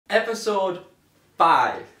Episode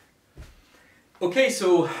 5. Okay,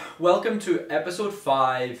 so welcome to episode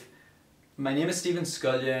 5. My name is Stephen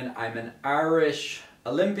Scullion. I'm an Irish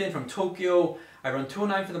Olympian from Tokyo. I run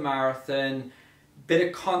 2:09 for the marathon. Bit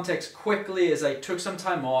of context quickly, as I took some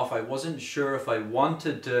time off. I wasn't sure if I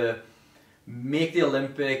wanted to make the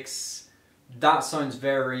Olympics. That sounds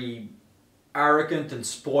very arrogant and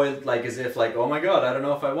spoiled, like as if like, oh my god, I don't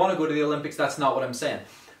know if I want to go to the Olympics. That's not what I'm saying.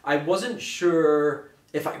 I wasn't sure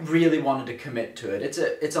if I really wanted to commit to it.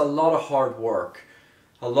 It's a lot of hard work.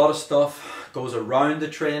 A lot of stuff goes around the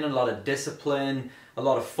training, a lot of discipline, a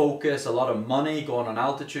lot of focus, a lot of money, going on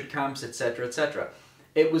altitude camps, etc., etc.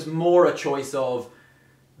 It was more a choice of,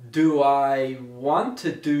 do I want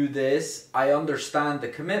to do this? I understand the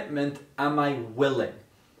commitment. Am I willing?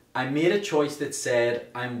 I made a choice that said,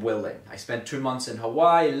 I'm willing. I spent 2 months in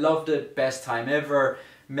Hawaii, loved it, best time ever,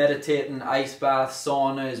 meditating, ice bath,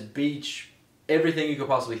 saunas, beach, everything you could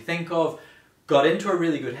possibly think of. Got into a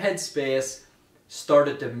really good headspace,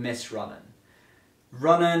 started to miss running.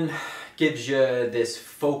 Running gives you this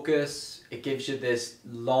focus, it gives you this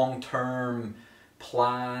long-term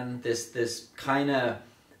plan, this kind of,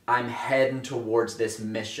 I'm heading towards this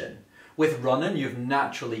mission. With running, you've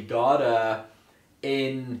naturally got a,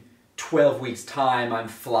 in 12 weeks time, I'm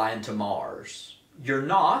flying to Mars. You're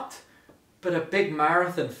not, but a big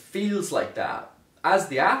marathon feels like that. As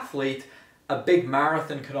the athlete, a big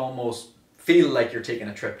marathon could almost feel like you're taking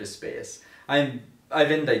a trip to space.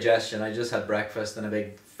 I've indigestion. I just had breakfast and a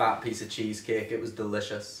big fat piece of cheesecake. It was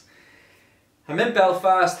delicious. I'm in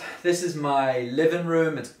Belfast. This is my living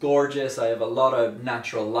room. It's gorgeous. I have a lot of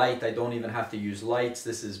natural light. I don't even have to use lights.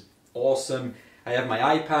 This is awesome. I have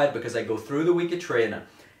my iPad because I go through the week of training.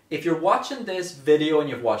 If you're watching this video and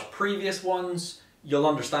you've watched previous ones, you'll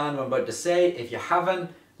understand what I'm about to say. If you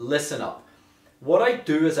haven't, listen up. What I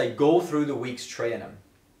do is I go through the week's training.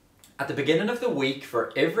 At the beginning of the week,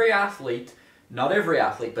 for every athlete, not every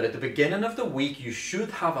athlete, but at the beginning of the week, you should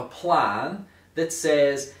have a plan that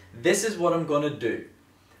says, this is what I'm going to do.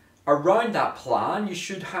 Around that plan, you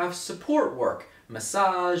should have support work,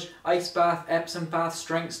 massage, ice bath, Epsom bath,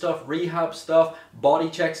 strength stuff, rehab stuff, body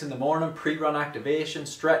checks in the morning, pre-run activation,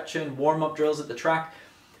 stretching, warm-up drills at the track.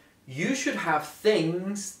 You should have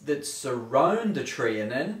things that surround the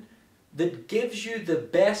training that gives you the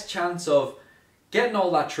best chance of getting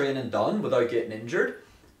all that training done without getting injured,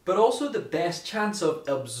 but also the best chance of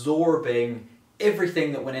absorbing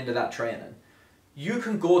everything that went into that training. You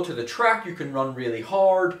can go to the track, you can run really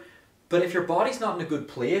hard, but if your body's not in a good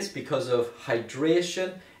place because of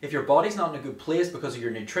hydration, if your body's not in a good place because of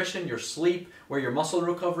your nutrition, your sleep, where your muscle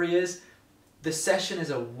recovery is, the session is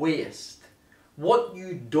a waste. What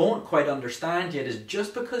you don't quite understand yet is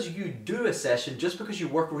just because you do a session, just because you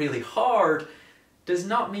work really hard, does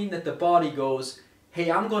not mean that the body goes, hey,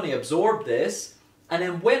 I'm going to absorb this, and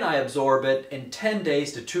then when I absorb it, in 10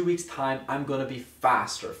 days to 2 weeks time, I'm going to be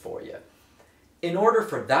faster for you. In order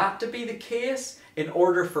for that to be the case, in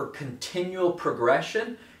order for continual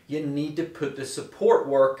progression, you need to put the support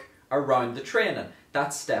work around the training.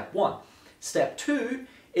 That's step 1. Step 2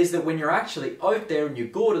 is that when you're actually out there and you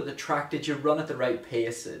go to the track, did you run at the right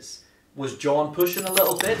paces? Was John pushing a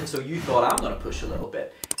little bit and so you thought, I'm going to push a little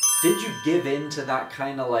bit? Did you give in to that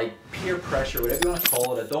kind of like peer pressure, whatever you want to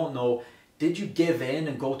call it, I don't know. Did you give in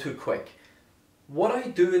and go too quick? What I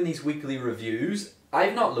do in these weekly reviews,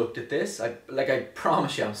 I've not looked at this. I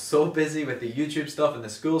promise you, I'm so busy with the YouTube stuff and the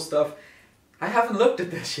school stuff. I haven't looked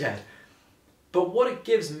at this yet. But what it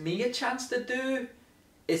gives me a chance to do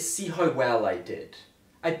is see how well I did.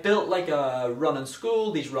 I built like a running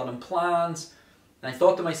school, these running plans, and I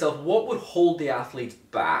thought to myself, what would hold the athletes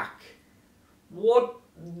back? What,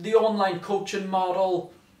 the online coaching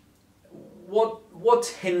model, what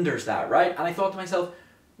hinders that, right? And I thought to myself,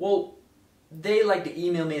 well, they like to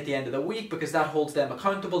email me at the end of the week because that holds them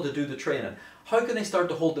accountable to do the training. How can they start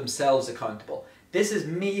to hold themselves accountable? This is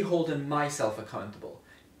me holding myself accountable.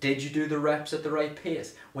 Did you do the reps at the right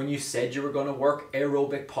pace? When you said you were going to work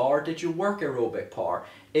aerobic power, did you work aerobic power?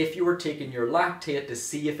 If you were taking your lactate to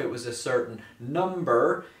see if it was a certain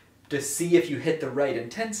number, to see if you hit the right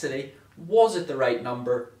intensity, was it the right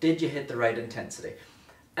number? Did you hit the right intensity?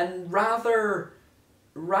 And rather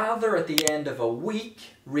at the end of a week,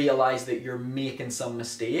 realize that you're making some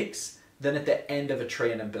mistakes than at the end of a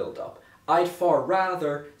training build-up. I'd far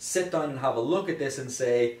rather sit down and have a look at this and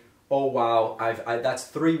say, oh wow, that's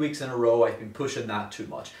 3 weeks in a row I've been pushing that too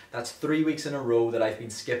much. That's 3 weeks in a row that I've been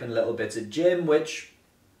skipping little bits of gym, which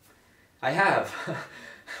I have.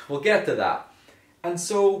 We'll get to that. And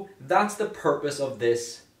so that's the purpose of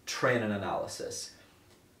this training analysis.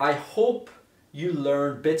 I hope you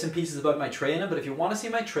learn bits and pieces about my training, but if you want to see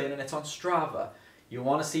my training, it's on Strava. You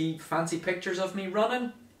want to see fancy pictures of me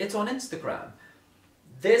running, it's on Instagram.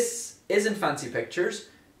 This isn't fancy pictures.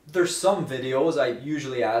 There's some videos, I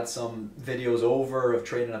usually add some videos over of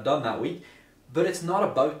training I've done that week, but it's not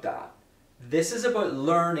about that. This is about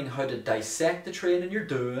learning how to dissect the training you're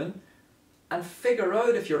doing and figure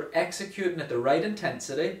out if you're executing at the right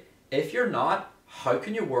intensity. If you're not, how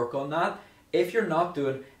can you work on that? If you're not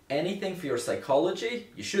doing anything for your psychology,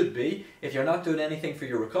 you should be. If you're not doing anything for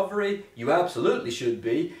your recovery, you absolutely should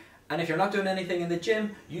be. And if you're not doing anything in the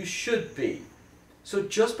gym, you should be. So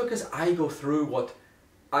just because I go through what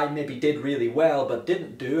I maybe did really well but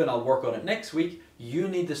didn't do and I'll work on it next week, you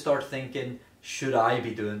need to start thinking, should I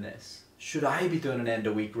be doing this? Should I be doing an end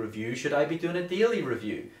of week review? Should I be doing a daily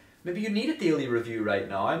review? Maybe you need a daily review right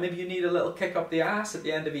now. Maybe you need a little kick up the ass at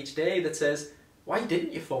the end of each day that says, why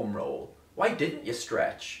didn't you foam roll? Why didn't you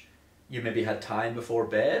stretch? You maybe had time before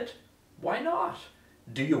bed. Why not?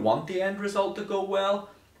 Do you want the end result to go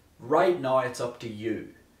well? Right now it's up to you.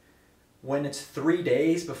 When it's 3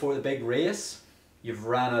 days before the big race, you've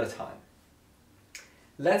ran out of time.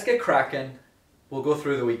 Let's get cracking. We'll go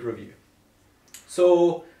through the week review.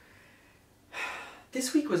 So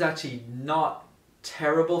this week was actually not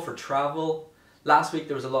terrible for travel. Last week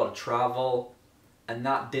there was a lot of travel and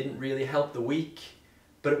that didn't really help the week,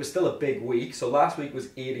 but it was still a big week. So last week was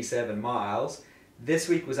 87 miles. This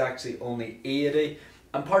week was actually only 80.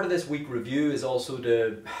 And part of this week review is also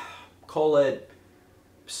to call it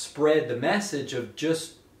spread the message of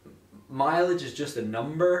just mileage is just a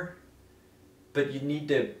number, but you need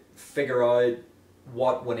to figure out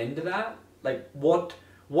what went into that. Like what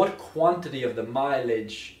quantity of the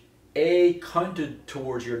mileage A counted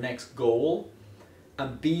towards your next goal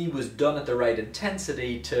and B was done at the right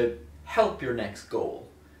intensity to help your next goal.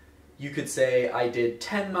 You could say I did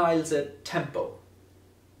 10 miles at tempo,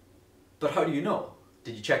 but how do you know?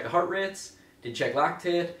 Did you check the heart rates? Did you check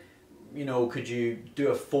lactate? You know, could you do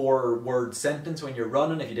a 4-word sentence when you're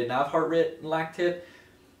running if you didn't have heart rate and lactate?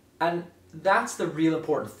 And that's the real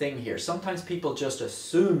important thing here. Sometimes people just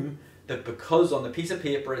assume that because on the piece of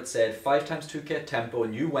paper it said 5 times 2k tempo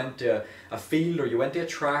and you went to a field or you went to a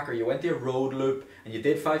track or you went to a road loop and you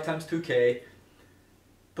did 5 times 2k,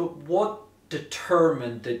 but what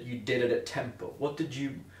determined that you did it at tempo? What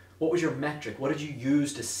was your metric? What did you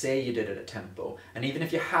use to say you did it at tempo? And even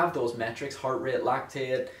if you have those metrics, heart rate,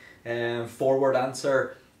 lactate, forward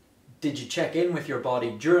answer, did you check in with your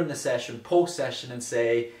body during the session, post session, and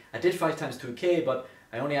say, I did 5 times 2k, but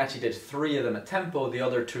I only actually did 3 of them at tempo, the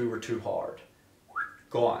other 2 were too hard.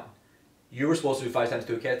 Go on. You were supposed to do 5 times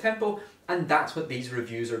 2k at tempo, and that's what these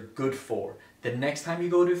reviews are good for. The next time you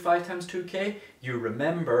go do 5 times 2k, you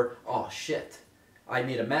remember, oh shit, I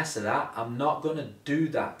made a mess of that, I'm not going to do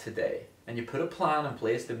that today. And you put a plan in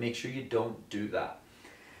place to make sure you don't do that.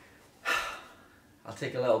 I'll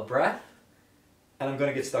take a little breath, and I'm going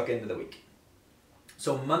to get stuck into the week.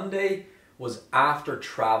 So Monday was after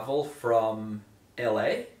travel from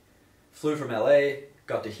LA. Flew from LA,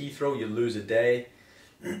 got to Heathrow, you lose a day.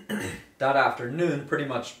 That afternoon, pretty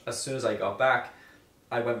much as soon as I got back,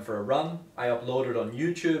 I went for a run. I uploaded on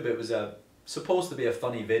YouTube. It was supposed to be a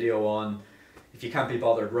funny video on if you can't be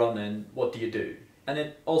bothered running, what do you do? And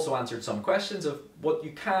it also answered some questions of what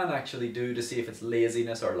you can actually do to see if it's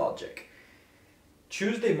laziness or logic.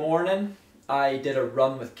 Tuesday morning, I did a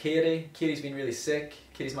run with Katie. Katie's been really sick.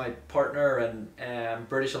 Katie's my partner and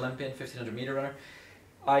British Olympian 1500 meter runner.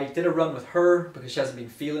 I did a run with her because she hasn't been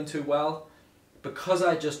feeling too well. Because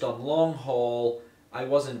I just done long haul, I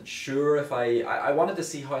wasn't sure if I wanted to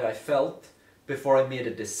see how I felt before I made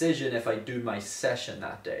a decision if I'd do my session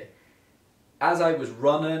that day. As I was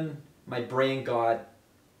running, my brain got,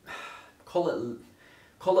 call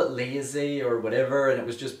it lazy or whatever, and it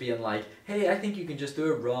was just being like, hey, I think you can just do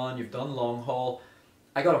a run, you've done long haul.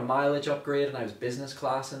 I got a mileage upgrade and I was business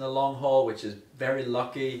class in the long haul, which is very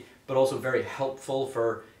lucky, but also very helpful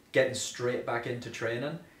for getting straight back into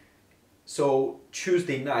training. So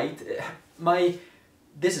Tuesday night,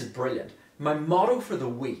 this is brilliant. My motto for the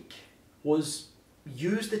week was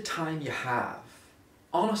use the time you have.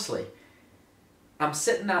 Honestly, I'm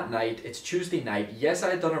sitting that night, it's Tuesday night. Yes,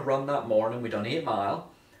 I had done a run that morning, we done 8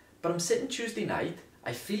 mile, but I'm sitting Tuesday night,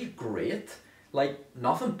 I feel great, like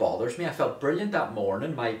nothing bothers me. I felt brilliant that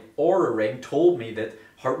morning. My Aura ring told me that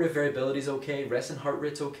heart rate variability is okay, resting heart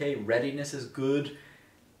rate's okay, readiness is good.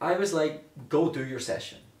 I was like, go do your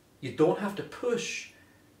session. You don't have to push,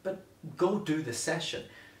 but go do the session.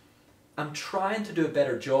 I'm trying to do a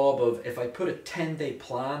better job of, if I put a 10-day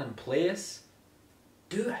plan in place,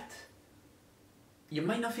 do it. You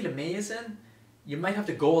might not feel amazing, You might have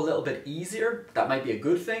to go a little bit easier, that might be a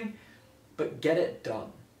good thing, but get it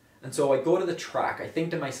done. And so I go to the track, I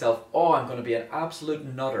think to myself, oh, I'm going to be an absolute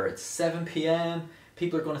nutter. It's 7 p.m,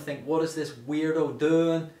 people are going to think, what is this weirdo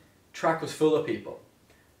doing? Track was full of people.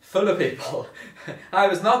 Full of people. I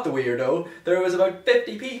was not the weirdo. There was about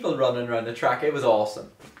 50 people running around the track. It was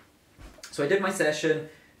awesome. So I did my session,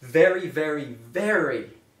 very, very, very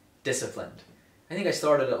disciplined. I think I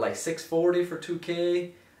started at like 6:40 for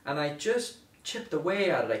 2K, and I just chipped away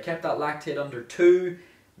at it. I kept that lactate under 2.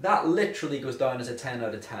 That literally goes down as a 10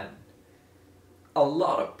 out of 10. A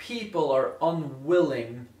lot of people are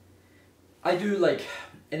unwilling. I do like,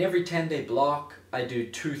 in every 10-day block, I do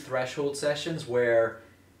 2 threshold sessions where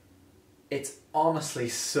it's honestly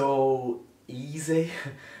so easy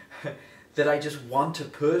that I just want to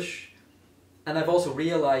push. And I've also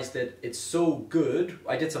realized that it's so good.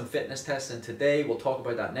 I did some fitness testing today, we'll talk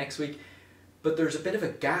about that next week, but there's a bit of a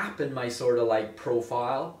gap in my sort of like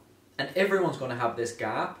profile, and everyone's going to have this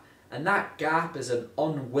gap, and that gap is an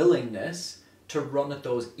unwillingness to run at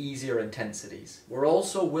those easier intensities. We're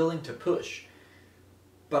also willing to push,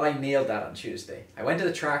 but I nailed that on Tuesday. I went to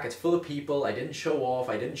the track, it's full of people, I didn't show off,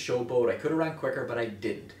 I didn't showboat, I could have ran quicker, but I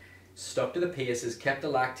didn't. Stuck to the paces, kept the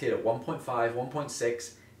lactate at 1.5,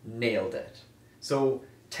 1.6, nailed it. So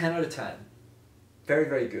 10 out of 10. Very,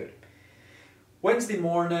 very good. Wednesday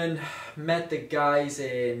morning, met the guys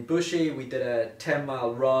in Bushy. We did a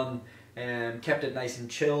 10-mile run and kept it nice and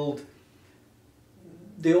chilled.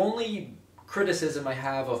 The only criticism I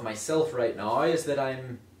have of myself right now is that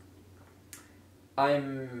I'm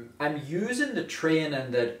using the training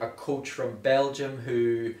that a coach from Belgium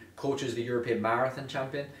who coaches the European Marathon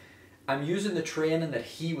champion, I'm using the training that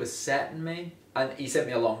he was setting me, and he sent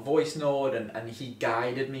me a long voice note and he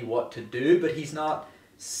guided me what to do, but he's not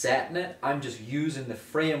setting it. I'm just using the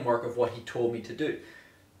framework of what he told me to do.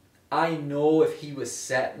 I know if he was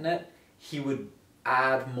setting it, he would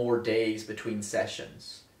add more days between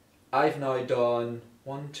sessions. I've now done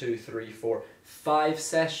 5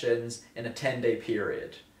 sessions in a 10-day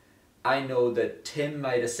period. I know that Tim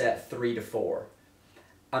might have set 3 to 4.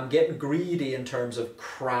 I'm getting greedy in terms of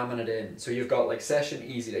cramming it in. So you've got like session,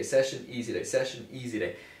 easy day, session, easy day, session, easy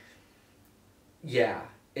day. Yeah,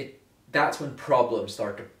 that's when problems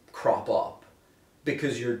start to crop up,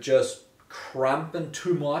 because you're just cramping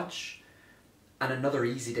too much, and another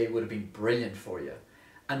easy day would have been brilliant for you.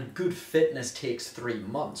 And good fitness takes 3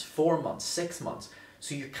 months, 4 months, 6 months.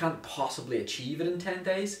 So you can't possibly achieve it in 10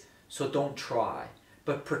 days, so don't try.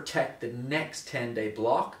 But protect the next 10-day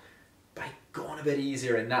block by going a bit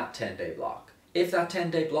easier in that 10-day block. If that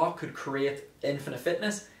 10-day block could create infinite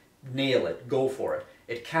fitness, nail it, go for it.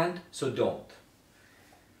 It can't, so don't.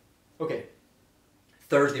 Okay,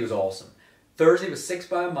 Thursday was awesome. Thursday was 6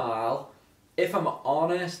 by a mile. If I'm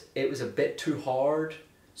honest, it was a bit too hard,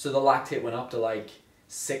 so the lactate went up to like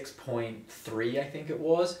 6.3, I think it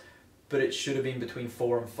was, but it should have been between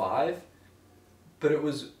 4 and 5. But it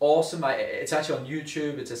was awesome. It's actually on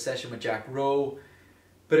YouTube. It's a session with Jack Rowe.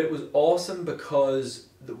 But it was awesome because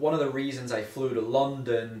one of the reasons I flew to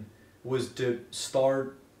London was to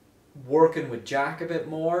start working with Jack a bit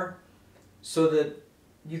more, so that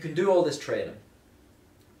you can do all this training.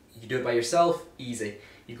 You do it by yourself, easy.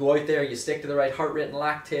 You go out there, you stick to the right heart rate and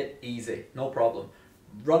lactate, easy, no problem.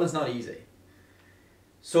 Running's not easy.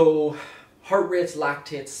 So heart rates,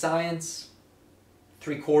 lactate, science,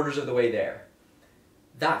 3/4 of the way there.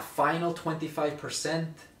 That final 25%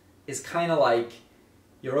 is kind of like,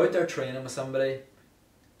 you're out there training with somebody,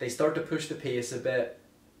 they start to push the pace a bit,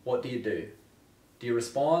 what do? Do you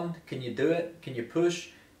respond? Can you do it? Can you push?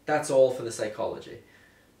 That's all for the psychology.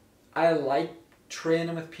 I like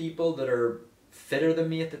training with people that are fitter than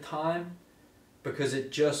me at the time, because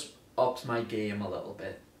it just ups my game a little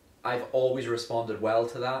bit. I've always responded well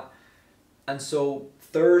to that. And so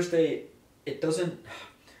Thursday, it doesn't,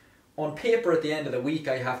 on paper at the end of the week,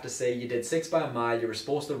 I have to say you did 6 by a mile, you were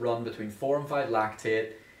supposed to run between 4 and 5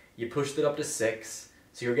 lactate, you pushed it up to 6,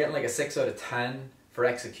 so you're getting like a 6 out of 10 for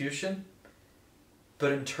execution.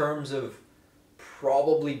 But in terms of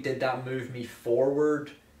probably did that move me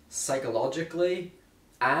forward psychologically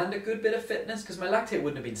and a good bit of fitness, because my lactate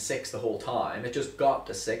wouldn't have been 6 the whole time, it just got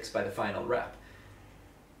to 6 by the final rep.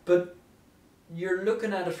 But you're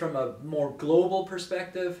looking at it from a more global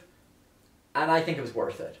perspective, and I think it was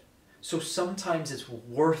worth it. So sometimes it's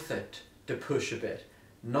worth it to push a bit.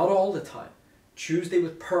 Not all the time. Tuesday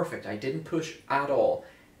was perfect. I didn't push at all.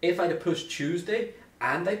 If I'd have pushed Tuesday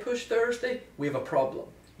and I pushed Thursday, we have a problem.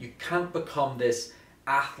 You can't become this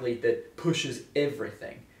athlete that pushes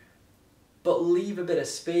everything. But leave a bit of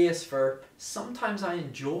space for, sometimes I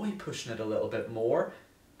enjoy pushing it a little bit more,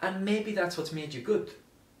 And maybe that's what's made you good.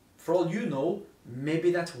 For all you know,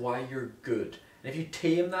 maybe that's why you're good. And if you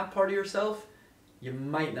tame that part of yourself, you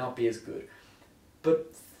might not be as good.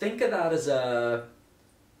 But think of that as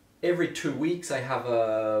every 2 weeks I have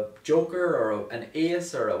a joker or an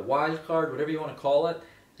ace or a wild card, whatever you want to call it,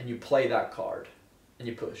 and you play that card and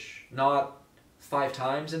you push. Not 5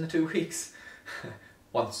 times in the 2 weeks,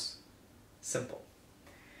 once. Simple.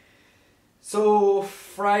 So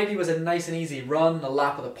Friday was a nice and easy run, a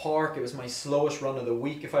lap of the park. It was my slowest run of the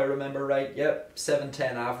week if I remember right. Yep,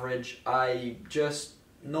 7:10 average. I just,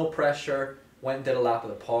 no pressure, went and did a lap of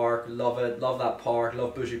the park. Love it, love that park,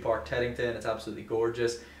 love Bushy Park, Teddington. It's absolutely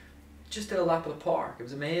gorgeous. Just did a lap of the park. It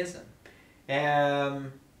was amazing.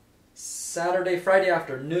 Friday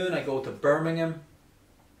afternoon, I go to Birmingham.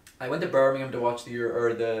 I went to Birmingham to watch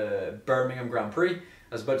the Birmingham Grand Prix.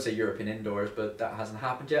 I was about to say European Indoors, but that hasn't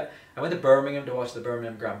happened yet. I went to Birmingham to watch the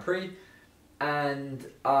Birmingham Grand Prix, and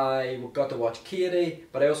I got to watch Katie,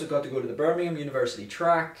 but I also got to go to the Birmingham University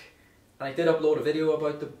track, and I did upload a video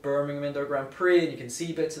about the Birmingham Indoor Grand Prix, and you can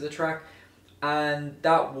see bits of the track, and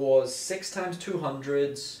that was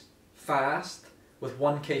 6x200s fast with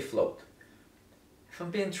 1k float. If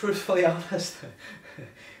I'm being truthfully honest,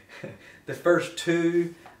 the first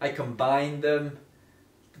 2, I combined them,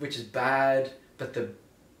 which is bad, but the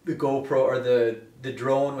GoPro or the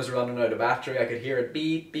drone was running out of battery. I could hear it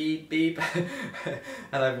beep, beep, beep.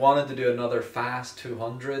 And I wanted to do another fast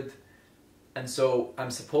 200. And so I'm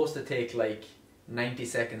supposed to take like 90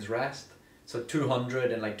 seconds rest. So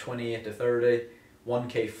 200 in like 28 to 30,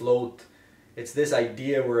 1k float. It's this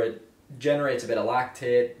idea where it generates a bit of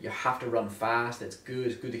lactate. You have to run fast. It's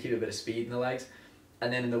good to keep a bit of speed in the legs.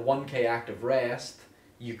 And then in the 1k active rest,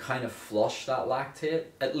 you kind of flush that lactate,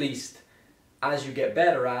 at least. As you get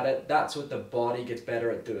better at it, that's what the body gets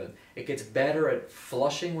better at doing. It gets better at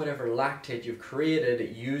flushing whatever lactate you've created,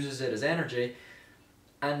 it uses it as energy,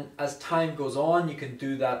 and as time goes on, you can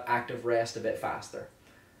do that active rest a bit faster.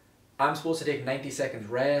 I'm supposed to take 90 seconds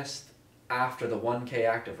rest after the 1k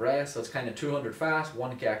active rest, so it's kind of 200 fast,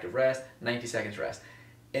 1k active rest, 90 seconds rest.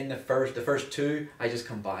 In the first 2, I just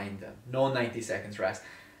combined them. No 90 seconds rest.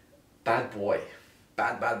 Bad boy.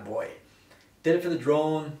 Bad boy. Did it for the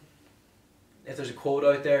drone. If there's a quote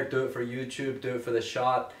out there, do it for YouTube, do it for the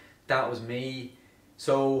shot. That was me.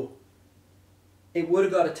 So it would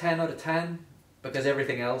have got a 10 out of 10 because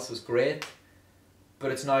everything else was great,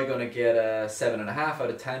 but it's now going to get a 7.5 out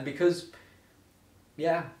of 10 because,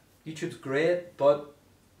 yeah, YouTube's great, but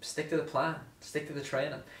stick to the plan, stick to the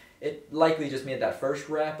training. It likely just made that first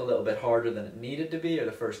rep a little bit harder than it needed to be, or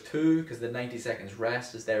the first 2, because the 90 seconds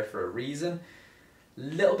rest is there for a reason.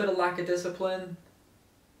 Little bit of lack of discipline,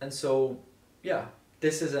 and so yeah,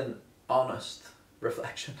 this is an honest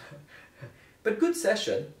reflection. But good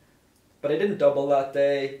session. But I didn't double that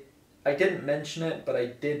day. I didn't mention it, but I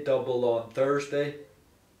did double on Thursday.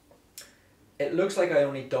 It looks like I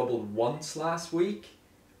only doubled once last week,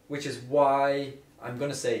 which is why I'm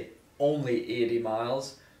going to say only 80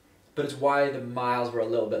 miles, but it's why the miles were a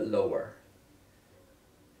little bit lower.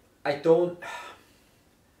 I'm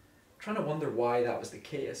trying to wonder why that was the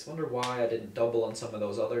case. Wonder why I didn't double on some of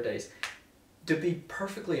those other days. To be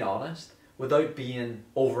perfectly honest, without being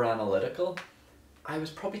over analytical, I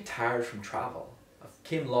was probably tired from travel. I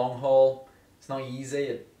came long haul, it's not easy,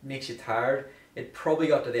 it makes you tired. It probably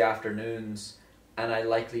got to the afternoons and I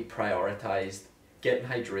likely prioritized getting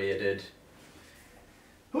hydrated.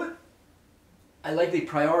 I likely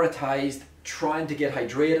prioritized trying to get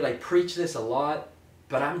hydrated. I preach this a lot,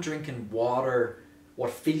 but I'm drinking water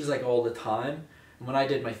what feels like all the time. And when I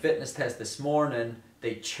did my fitness test this morning,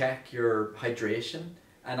 they check your hydration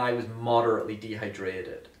and I was moderately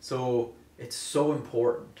dehydrated. So it's so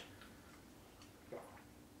important.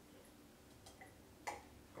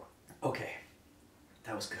 Okay,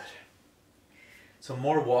 that was good. So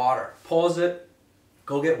more water. Pause it,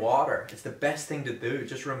 go get water. It's the best thing to do.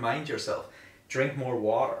 Just remind yourself, drink more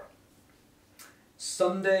water.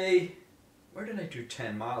 Sunday, where did I do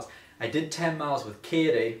 10 miles? I did 10 miles with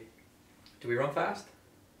Katie. Do we run fast?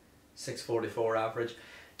 6:44 average.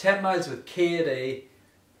 10 miles with Katie.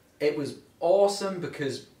 It was awesome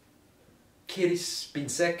because Katie's been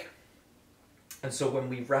sick. And so when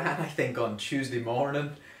we ran, I think on Tuesday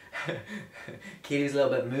morning, Katie's a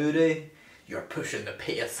little bit moody. You're pushing the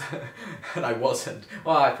pace. And I wasn't.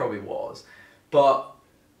 Well, I probably was. But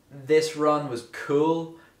this run was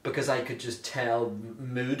cool because I could just tell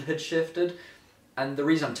mood had shifted. And the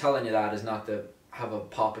reason I'm telling you that is not to have a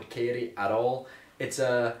pop at Katie at all. It's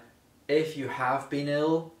if you have been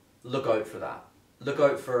ill, look out for that. Look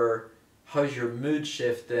out for how's your mood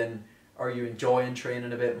shifting. Are you enjoying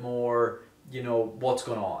training a bit more? you know, what's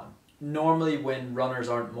going on. Normally when runners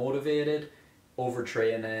aren't motivated,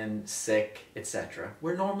 overtraining, sick, etc.,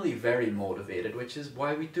 we're normally very motivated, which is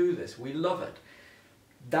why we do this. We love it.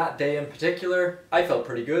 That day in particular, I felt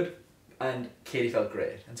pretty good and Katie felt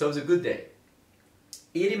great. And so it was a good day.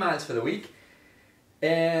 80 miles for the week.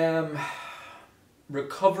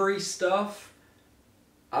 Recovery stuff,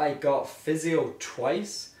 I got physio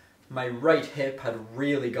twice. My right hip had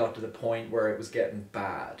really got to the point where it was getting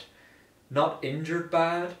bad. Not injured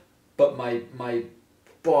bad, but my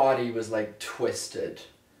body was like twisted.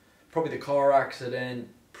 Probably the car accident,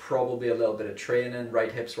 probably a little bit of training.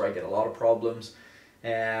 Right hip's where I get a lot of problems.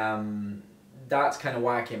 That's kind of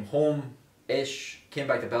why I came home-ish. Came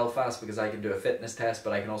back to Belfast because I can do a fitness test,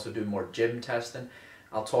 but I can also do more gym testing.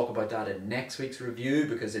 I'll talk about that in next week's review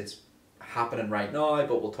because it's happening right now,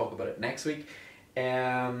 but we'll talk about it next week.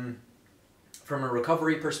 From a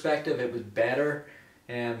recovery perspective, it was better.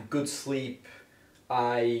 Good sleep.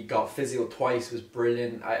 I got physio twice, was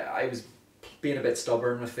brilliant. I was being a bit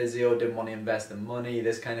stubborn with physio, didn't want to invest the money,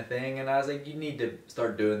 this kind of thing, and I was like, you need to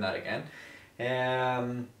start doing that again.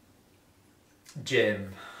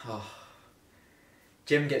 Gym. Oh.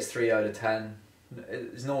 Gym gets 3 out of 10.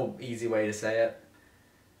 There's no easy way to say it.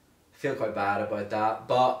 I feel quite bad about that,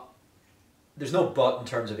 but there's no but in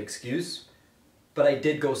terms of excuse. But I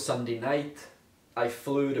did go Sunday night. I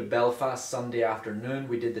flew to Belfast Sunday afternoon.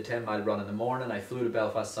 We did the 10-mile run in the morning. I flew to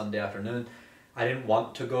Belfast Sunday afternoon. I didn't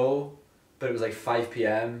want to go, but it was like 5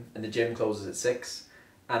 p.m. and the gym closes at 6.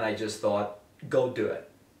 And I just thought, go do it.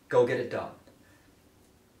 Go get it done.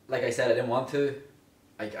 Like I said, I didn't want to.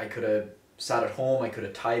 I could have sat at home. I could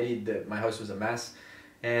have tidied. My house was a mess.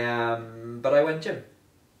 But I went gym.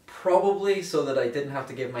 Probably so that I didn't have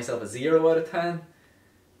to give myself a 0 out of 10.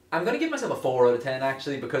 I'm going to give myself a 4 out of 10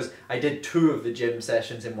 actually, because I did 2 of the gym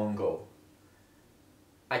sessions in one go.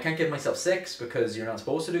 I can't give myself 6 because you're not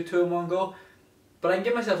supposed to do 2 in one go, but I can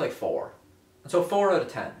give myself like 4. And so 4 out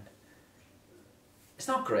of 10. It's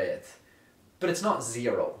not great, but it's not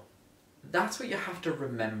 0. That's what you have to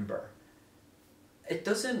remember. It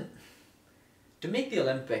doesn't, to make the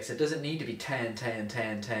Olympics, it doesn't need to be 10, 10,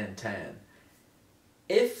 10, 10, 10.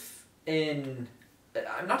 If in,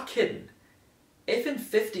 I'm not kidding, if in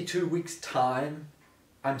 52 weeks time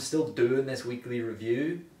I'm still doing this weekly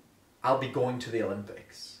review, I'll be going to the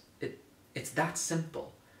Olympics. It's that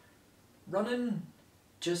simple. Running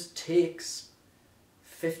just takes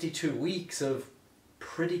 52 weeks of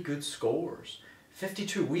pretty good scores.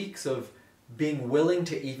 52 weeks of being willing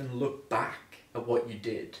to even look back at what you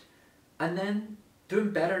did. And then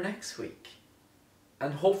doing better next week.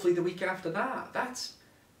 And hopefully the week after that.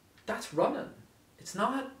 That's running. It's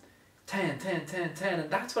not 10, 10, 10, 10, and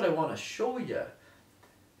that's what I want to show you.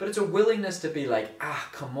 But it's a willingness to be like,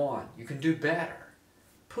 come on, you can do better.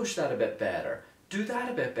 Push that a bit better. Do that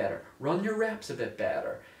a bit better. Run your reps a bit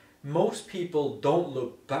better. Most people don't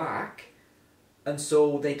look back, and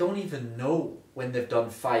so they don't even know when they've done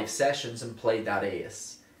 5 sessions and played that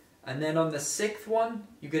ace. And then on the 6th one,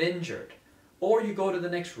 you get injured. Or you go to the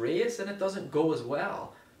next race and it doesn't go as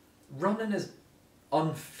well. Running is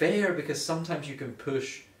unfair because sometimes you can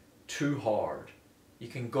push too hard. You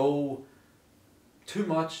can go too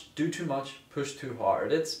much, do too much, push too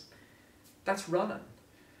hard. That's running.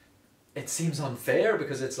 It seems unfair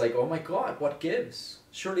because it's like, oh my God, what gives?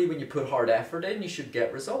 Surely when you put hard effort in, you should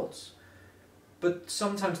get results. But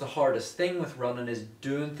sometimes the hardest thing with running is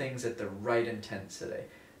doing things at the right intensity.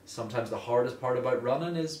 Sometimes the hardest part about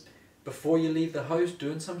running is before you leave the house,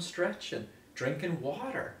 doing some stretching, drinking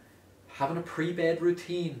water, having a pre-bed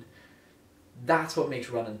routine. That's what makes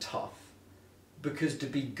running tough. Because to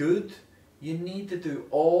be good, you need to do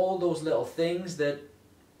all those little things that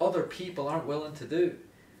other people aren't willing to do.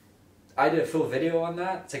 I did a full video on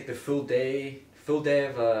that. It's like the full day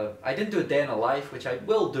of I didn't do a day in a life, which I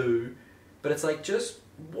will do, but it's like just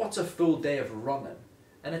what's a full day of running?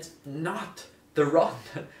 And it's not the run.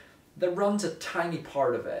 The run's a tiny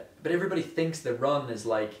part of it, but everybody thinks the run is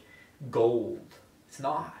like gold. It's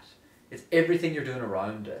not. It's everything you're doing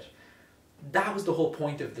around it. That was the whole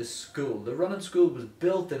point of this school. The running school was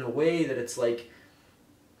built in a way that it's like,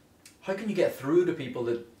 how can you get through to people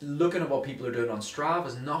that looking at what people are doing on Strava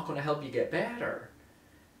is not going to help you get better?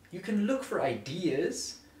 You can look for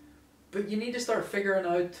ideas, but you need to start figuring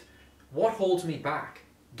out what holds me back.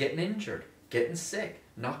 Getting injured, getting sick,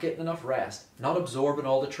 not getting enough rest, not absorbing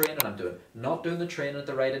all the training I'm doing, not doing the training at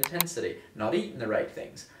the right intensity, not eating the right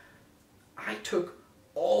things. I took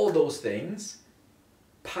all those things,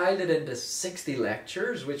 piled it into 60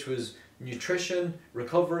 lectures, which was nutrition,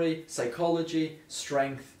 recovery, psychology,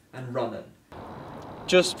 strength, and running.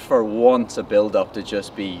 Just for once a build-up to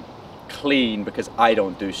just be clean because I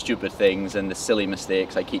don't do stupid things and the silly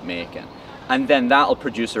mistakes I keep making. And then that'll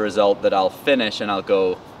produce a result that I'll finish and I'll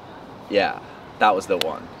go, yeah, that was the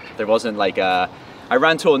one. There wasn't like I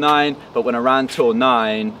ran 209, but when I ran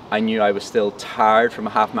 209, I knew I was still tired from a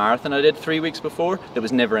half marathon I did 3 weeks before. That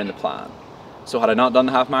was never in the plan. So had I not done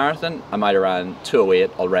the half marathon, I might have ran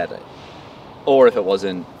 208 already. Or if it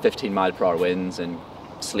wasn't 15-mile-per-hour winds and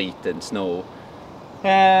sleet and snow.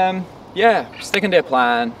 Yeah, sticking to a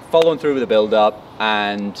plan, following through with the build-up,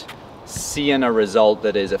 and seeing a result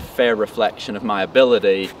that is a fair reflection of my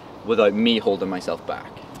ability without me holding myself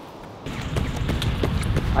back.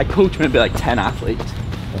 I coach maybe like 10 athletes,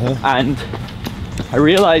 and I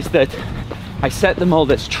realized that I set them all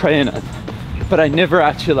this training, but I never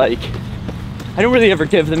actually I don't really ever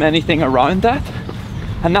give them anything around that.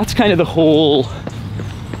 And that's kind of the whole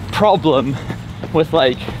problem with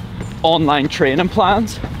like online training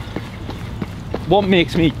plans. What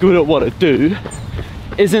makes me good at what I do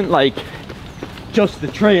isn't like just the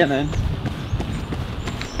training.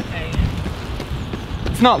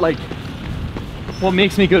 It's not like what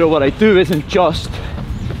makes me good at what I do isn't just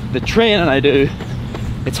the training I do,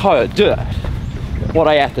 it's how I do it. What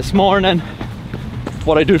I ate this morning,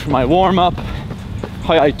 what I do for my warm-up,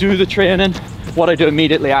 how I do the training, what I do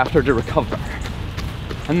immediately after to recover.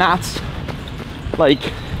 And that's like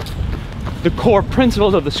the core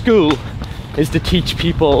principles of the school, is to teach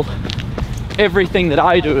people everything that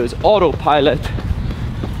I do is autopilot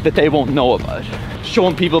that they won't know about.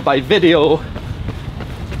 Showing people by video,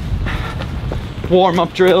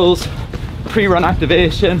 warm-up drills, pre-run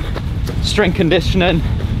activation, strength conditioning,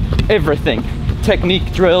 everything.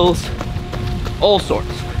 Technique drills, all sorts.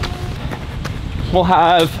 We'll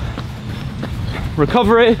have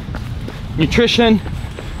recovery, nutrition,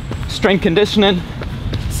 strength conditioning,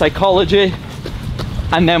 psychology,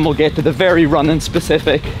 and then we'll get to the very running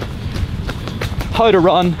specific. How to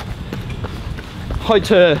run, how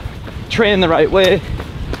to train the right way,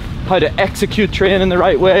 how to execute training the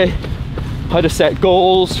right way, how to set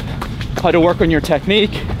goals, how to work on your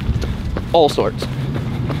technique, all sorts.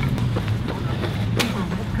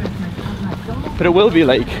 But it will be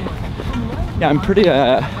like, yeah, I'm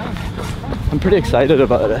pretty excited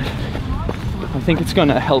about it. I think it's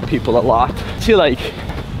gonna help people a lot. See, like,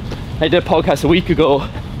 I did a podcast a week ago,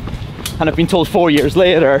 and I've been told 4 years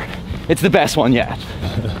later, it's the best one yet.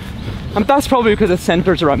 And that's probably because it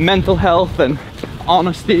centers around mental health and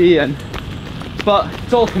honesty, but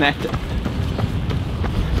it's all connected.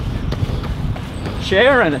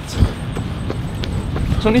 Sharing it.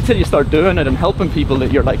 It's only till you start doing it and helping people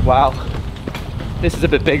that you're like, wow, this is a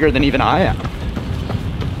bit bigger than even I am.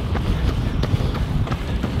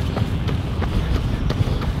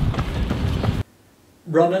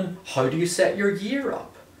 Running, how do you set your year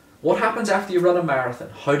up? What happens after you run a marathon?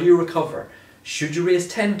 How do you recover? Should you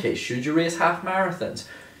race 10K? Should you race half marathons?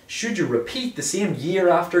 Should you repeat the same year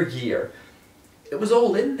after year? It was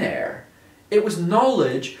all in there. It was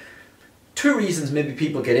knowledge. Two reasons maybe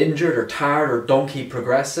people get injured or tired or don't keep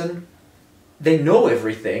progressing. They know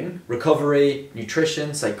everything, recovery,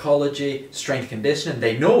 nutrition, psychology, strength conditioning,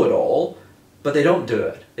 they know it all, but they don't do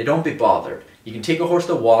it. They don't be bothered. You can take a horse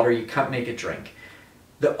to water, you can't make it drink.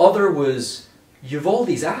 The other was, you've all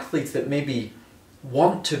these athletes that maybe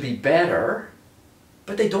want to be better,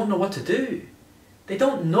 but they don't know what to do. They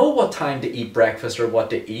don't know what time to eat breakfast or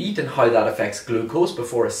what to eat and how that affects glucose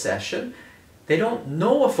before a session. They don't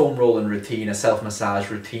know a foam rolling routine, a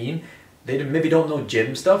self-massage routine. They maybe don't know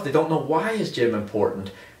gym stuff. They don't know why is gym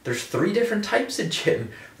important. There's 3 different types of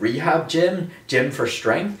gym. Rehab gym, gym for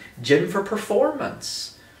strength, gym for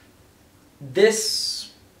performance.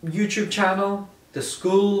 This YouTube channel, the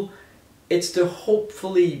school, it's to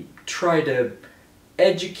hopefully try to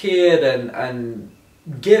educate and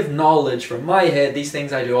give knowledge from my head, these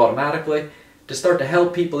things I do automatically, to start to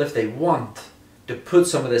help people if they want to put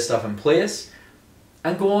some of this stuff in place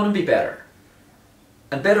and go on and be better.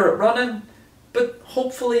 And better at running, but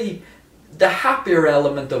hopefully the happier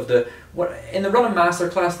element of in the running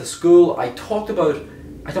masterclass, the school, I talked about,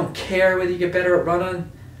 I don't care whether you get better at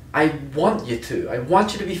running, I want you to. I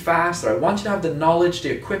want you to be faster. I want you to have the knowledge to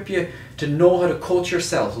equip you to know how to coach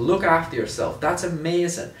yourself, look after yourself. That's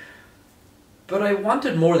amazing. But I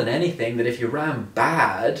wanted more than anything that if you ran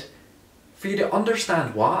bad, for you to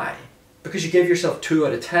understand why. Because you give yourself 2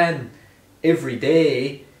 out of 10 every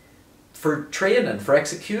day for training, for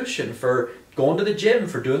execution, for going to the gym,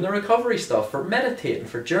 for doing the recovery stuff, for meditating,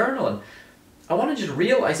 for journaling. I wanted you to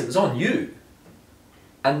realize it was on you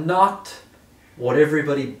and not what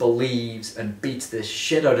everybody believes and beats the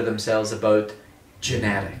shit out of themselves about: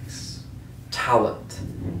 genetics, talent.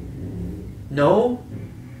 No,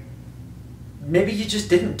 maybe you just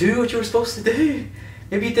didn't do what you were supposed to do.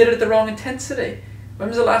 Maybe you did it at the wrong intensity. When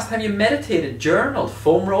was the last time you meditated, journaled,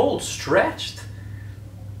 foam rolled, stretched?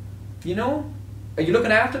 You know? Are you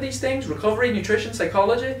looking after these things? Recovery, nutrition,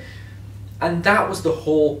 psychology? And that was the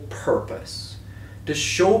whole purpose. To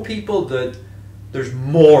show people that there's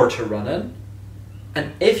more to running.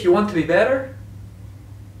 And if you want to be better,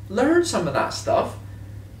 learn some of that stuff.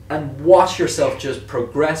 And watch yourself just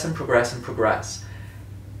progress and progress and progress.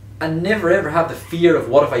 And never ever have the fear of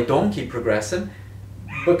what if I don't keep progressing,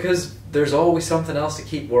 because there's always something else to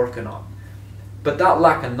keep working on. But that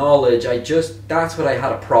lack of knowledge, that's what I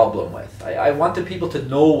had a problem with. I wanted people to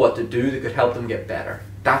know what to do that could help them get better.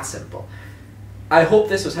 That simple. I hope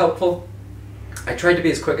this was helpful. I tried to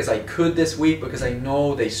be as quick as I could this week because I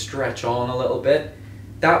know they stretch on a little bit.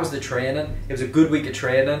 That was the training. It was a good week of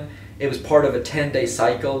training. It was part of a 10-day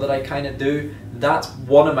cycle that I kind of do. That's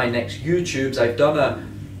one of my next YouTubes. I've done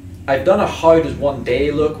a how does one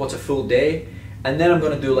day look, what's a full day, and then I'm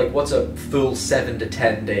going to do like what's a full 7 to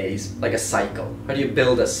 10 days, like a cycle. How do you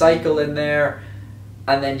build a cycle in there,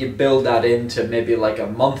 and then you build that into maybe like a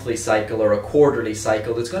monthly cycle or a quarterly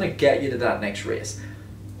cycle that's going to get you to that next race.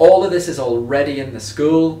 All of this is already in the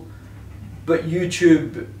school, but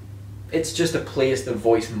YouTube, it's just a place to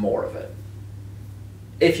voice more of it.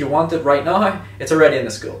 If you want it right now, it's already in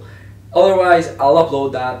the school. Otherwise, I'll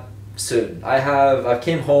upload that soon. I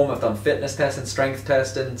came home, I've done fitness testing, strength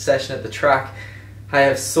testing, session at the track. I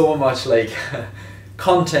have so much like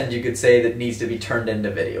content, you could say, that needs to be turned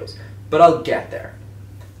into videos. But I'll get there.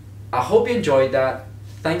 I hope you enjoyed that.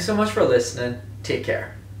 Thanks so much for listening. Take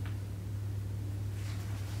care.